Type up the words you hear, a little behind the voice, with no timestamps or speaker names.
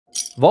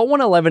Vault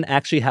 111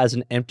 actually has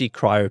an empty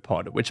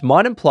cryopod, which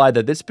might imply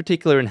that this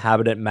particular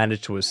inhabitant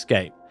managed to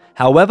escape.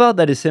 However,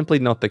 that is simply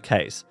not the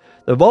case.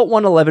 The Vault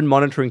 111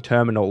 monitoring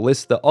terminal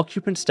lists the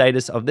occupant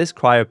status of this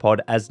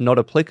cryopod as not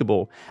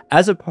applicable,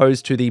 as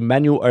opposed to the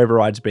manual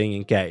overrides being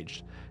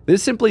engaged.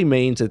 This simply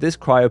means that this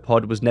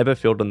cryopod was never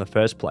filled in the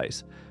first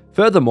place.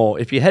 Furthermore,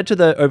 if you head to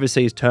the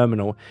overseas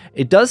terminal,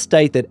 it does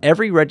state that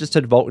every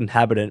registered Vault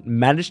inhabitant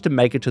managed to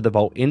make it to the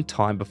Vault in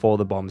time before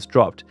the bombs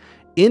dropped.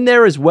 In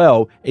there as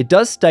well, it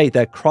does state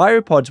that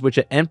cryopods which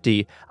are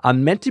empty are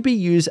meant to be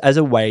used as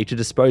a way to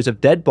dispose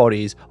of dead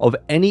bodies of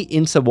any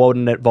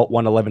insubordinate Vault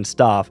 111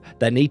 staff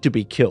that need to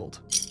be killed.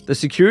 The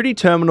security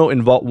terminal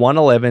in Vault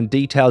 111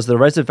 details the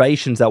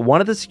reservations that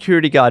one of the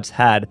security guards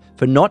had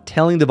for not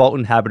telling the Vault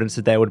inhabitants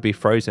that they would be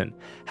frozen.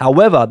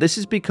 However, this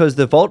is because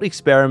the Vault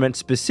experiment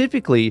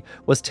specifically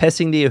was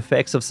testing the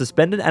effects of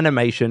suspended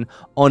animation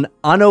on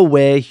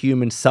unaware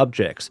human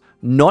subjects,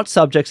 not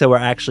subjects that were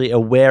actually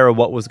aware of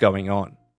what was going on.